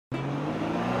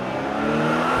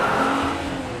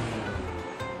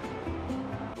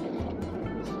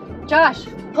Josh,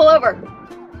 pull over.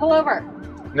 Pull over.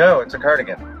 No, it's a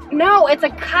cardigan. No, it's a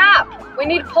cop. We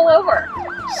need to pull over.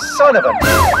 Son of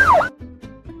a...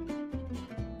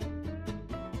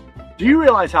 Do you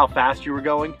realize how fast you were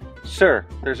going? Sir,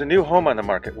 there's a new home on the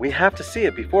market. We have to see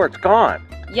it before it's gone.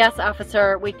 Yes,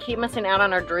 officer, we keep missing out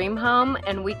on our dream home,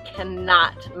 and we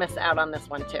cannot miss out on this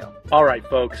one too. All right,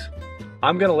 folks.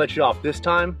 I'm gonna let you off this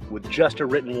time with just a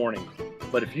written warning.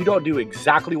 But if you don't do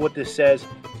exactly what this says,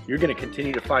 you're gonna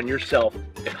continue to find yourself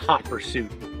in hot pursuit.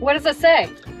 What does it say?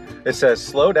 It says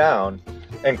slow down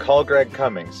and call Greg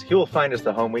Cummings. He will find us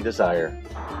the home we desire.